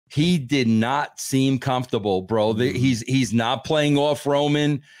he did not seem comfortable, bro. He's not playing off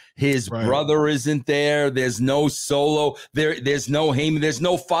Roman. His brother isn't there. There's no Solo. There's no Heyman. There's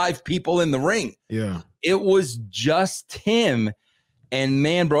no 5 people in the ring. Yeah. It was just him. And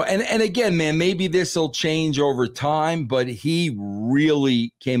man, bro, and again, man, maybe this will change over time, but he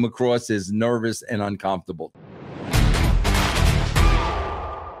really came across as nervous and uncomfortable.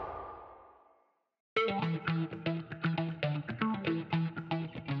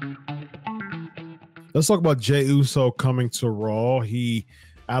 Let's talk about Jey Uso coming to Raw. He,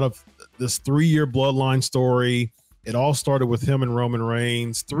 out of this 3-year bloodline story, it all started with him and Roman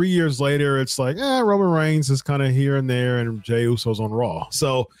Reigns. 3 years later, it's like, Roman Reigns is kind of here and there, and Jey Uso's on Raw.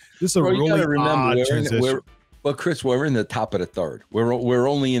 So this is a really odd transition. But Chris, we're in the top of the third. We're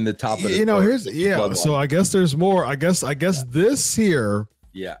only in the top of the third. So I guess there's more. I guess this here.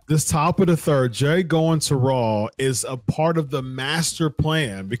 Yeah, this top of the third, Jey going to Raw is a part of the master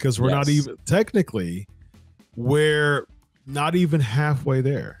plan, because we're not even technically, we're not even halfway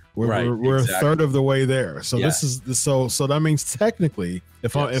there. We're a third of the way there. So this is so that means technically,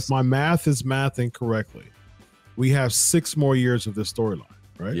 if my math is mathing correctly, we have 6 more years of this storyline,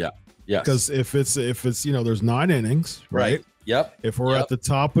 right? Yeah. Yes. Because if it's there's 9 innings, right? Yep. If we're at the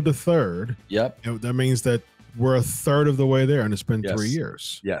top of the third, that means that we're a third of the way there, and it's been 3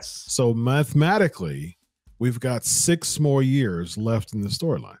 years. Yes. So mathematically, we've got 6 more years left in the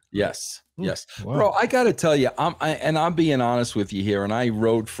storyline. Yes. Yes. Wow. Bro, I got to tell you, I'm being honest with you here, and I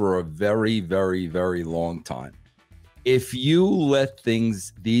wrote for a very, very, very long time. If you let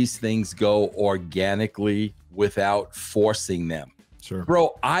these things go organically without forcing them, sure,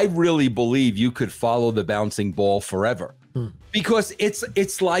 bro, I really believe you could follow the bouncing ball forever. Because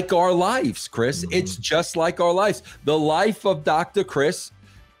it's like our lives, Chris. It's just like our lives. The life of Dr. Chris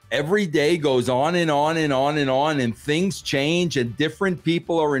every day goes on and on and on and on, and things change, and different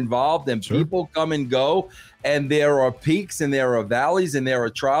people are involved, and people come and go, and there are peaks and there are valleys and there are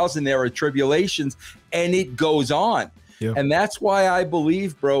trials and there are tribulations, and it goes on. And that's why I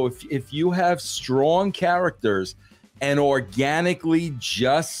believe, bro, if you have strong characters and organically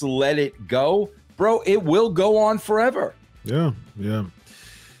just let it go, bro, it will go on forever. Yeah.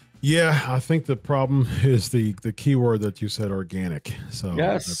 I think the problem is the key word that you said, organic. So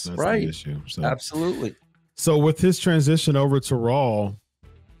that's the issue. So absolutely. So with his transition over to Raw,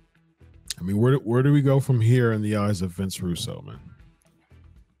 I mean, where do we go from here in the eyes of Vince Russo, man?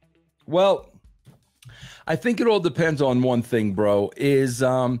 Well, I think it all depends on one thing, bro. Is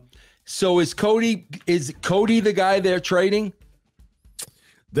Cody the guy they're trading?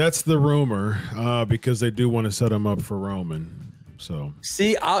 That's the rumor, because they do want to set him up for Roman. So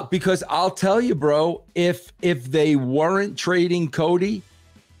see, because I'll tell you, bro, if they weren't trading Cody,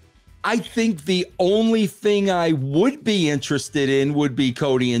 I think the only thing I would be interested in would be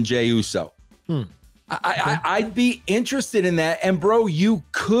Cody and Jey Uso. I'd be interested in that. And bro, you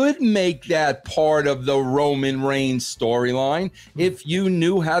could make that part of the Roman Reigns storyline if you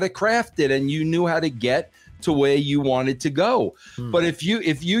knew how to craft it and you knew how to get to where you wanted to go. But if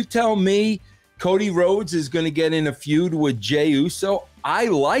you tell me Cody Rhodes is going to get in a feud with Jey Uso, I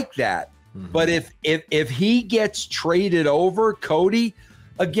like that. But if he gets traded over, Cody,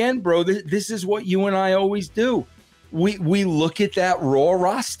 again, bro, this is what you and I always do. We look at that Raw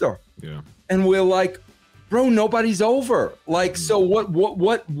roster, and we're like, bro, nobody's over. Like, so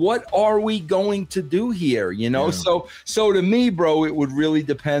what are we going to do here? You know, so to me, bro, it would really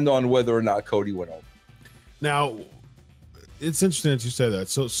depend on whether or not Cody went over. Now, it's interesting that you said that.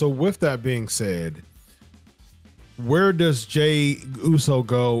 So with that being said, where does Jey Uso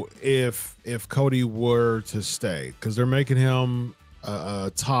go if Cody were to stay? Because they're making him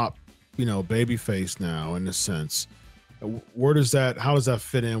a top, baby face now in a sense. How does that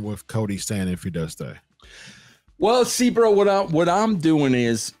fit in with Cody staying if he does stay? Well, see, bro, what I'm doing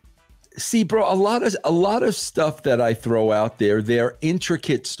is, see, bro, a lot of stuff that I throw out there, they're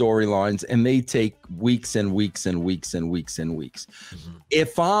intricate storylines, and they take weeks and weeks and weeks and weeks and weeks.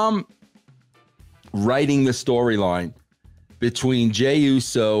 If I'm writing the storyline between Jey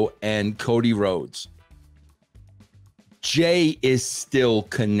Uso and Cody Rhodes, Jey is still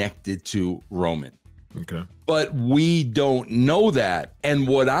connected to Roman. Okay. But we don't know that. And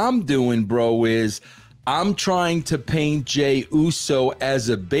what I'm doing, bro, is I'm trying to paint Jey Uso as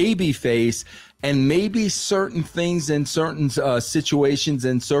a babyface, and maybe certain things and certain situations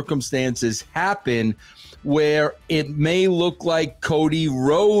and circumstances happen where it may look like Cody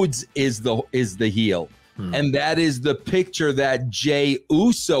Rhodes is the heel. And that is the picture that Jey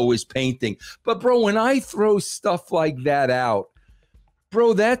Uso is painting. But bro, when I throw stuff like that out,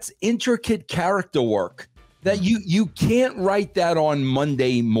 bro, that's intricate character work. that you can't write that on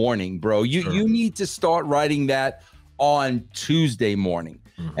Monday morning, bro. You need to start writing that on Tuesday morning.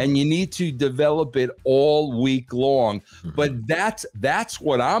 And you need to develop it all week long. But that's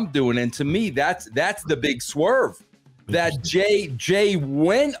what I'm doing. And to me, that's the big swerve that Jey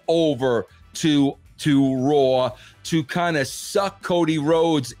went over to Raw to kind of suck Cody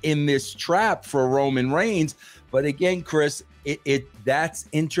Rhodes in this trap for Roman Reigns. But again, Chris, that's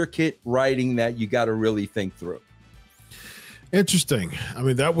intricate writing that you got to really think through. Interesting. I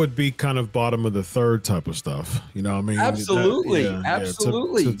mean, that would be kind of bottom of the third type of stuff. You know what I mean? Absolutely.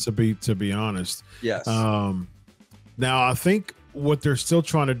 Absolutely. To be honest. Yes. Now I think what they're still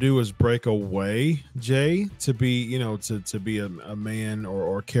trying to do is break away Jey to be, you know, to be a man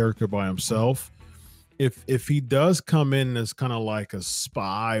or character by himself. If he does come in as kind of like a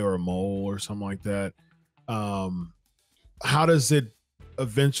spy or a mole or something like that, how does it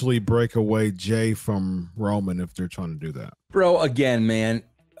eventually break away Jey from Roman if they're trying to do that? Bro, again, man,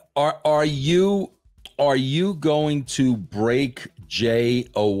 are you going to break Jey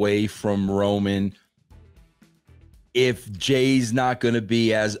away from Roman if Jey's not going to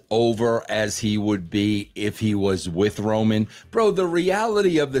be as over as he would be if he was with Roman? Bro, the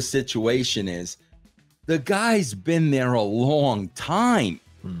reality of the situation is the guy's been there a long time.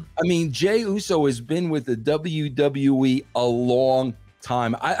 I mean, Jey Uso has been with the WWE a long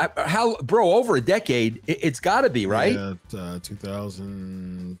time. Bro, over a decade, it's got to be, right? Yeah,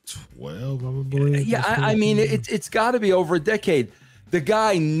 2012, I believe. Yeah, I mean, it's got to be over a decade. The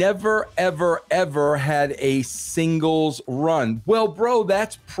guy never, ever, ever had a singles run. Well, bro,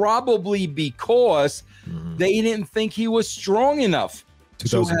 that's probably because they didn't think he was strong enough.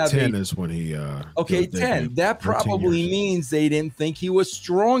 2010 is when he okay, 10. That probably means they didn't think he was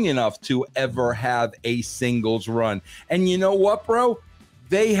strong enough to ever have a singles run. And you know what, bro?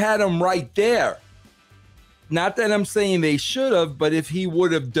 They had him right there. Not that I'm saying they should have, but if he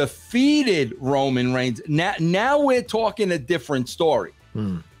would have defeated Roman Reigns, now we're talking a different story.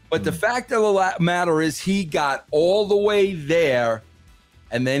 But the fact of the matter is he got all the way there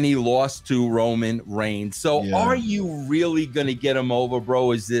and then he lost to Roman Reigns. So are you really going to get him over,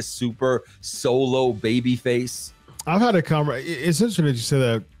 bro? Is this super solo babyface? I've had a conversation. It's interesting that you say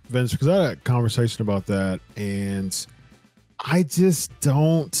that, Vince, because I had a conversation about that, and I just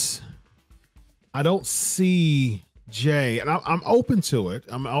don't see Jey, and I'm open to it.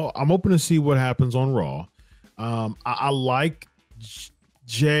 I'm open to see what happens on Raw. I like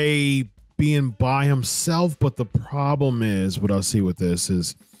Jey being by himself, but the problem is what I see with this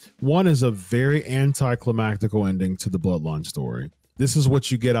is one is a very anticlimactical ending to the Bloodline story. This is what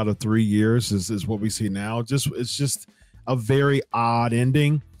you get out of 3 years is what we see now. It's just a very odd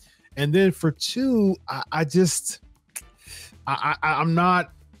ending. And then for two, I'm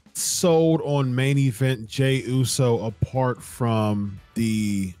not sold on main event Jey Uso apart from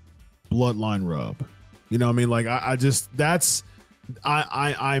the Bloodline rub. You know what I mean? Like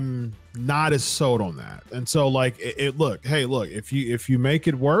I'm not as sold on that. And so like look, if you make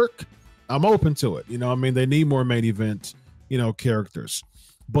it work, I'm open to it. You know what I mean? They need more main event, you know, characters.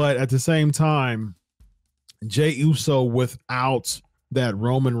 But at the same time, Jey Uso without that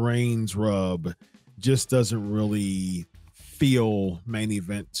Roman Reigns rub just doesn't really feel main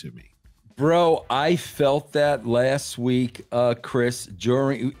event to me. Bro, I felt that last week, Chris,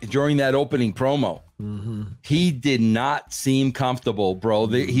 during that opening promo. He did not seem comfortable, bro.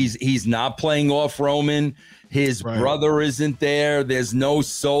 He's not playing off Roman. His brother isn't there. There's no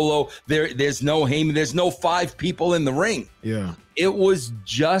Solo. There's no Heyman. There's no 5 people in the ring. Yeah. It was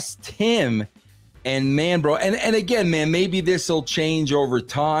just him. And man, bro, and again, man, maybe this will change over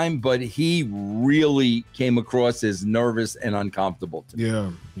time, but he really came across as nervous and uncomfortable to me.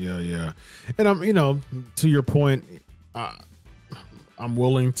 Yeah. And I'm, you know, to your point, I'm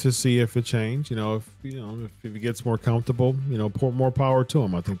willing to see if it change. If he gets more comfortable, more power to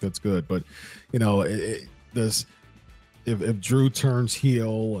him. I think that's good. But if Drew turns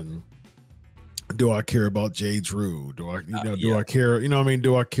heel, and do I care about Jay Drew? Do I care?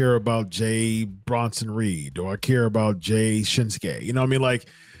 Do I care about Jay Bronson Reed? Do I care about Jay Shinsuke?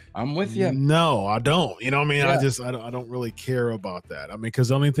 I'm with you. No, I don't. I don't really care about that. Because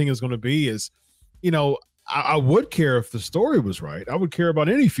the only thing is going to be is, I would care if the story was right. I would care about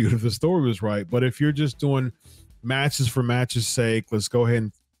any feud if the story was right. But if you're just doing matches for matches' sake, let's go ahead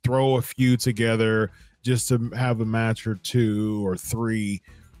and throw a feud together just to have a match or 2 or 3.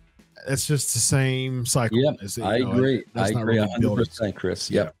 It's just the same cycle. Yeah, I agree. I agree 100%,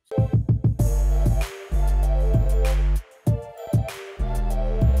 Chris. Yep.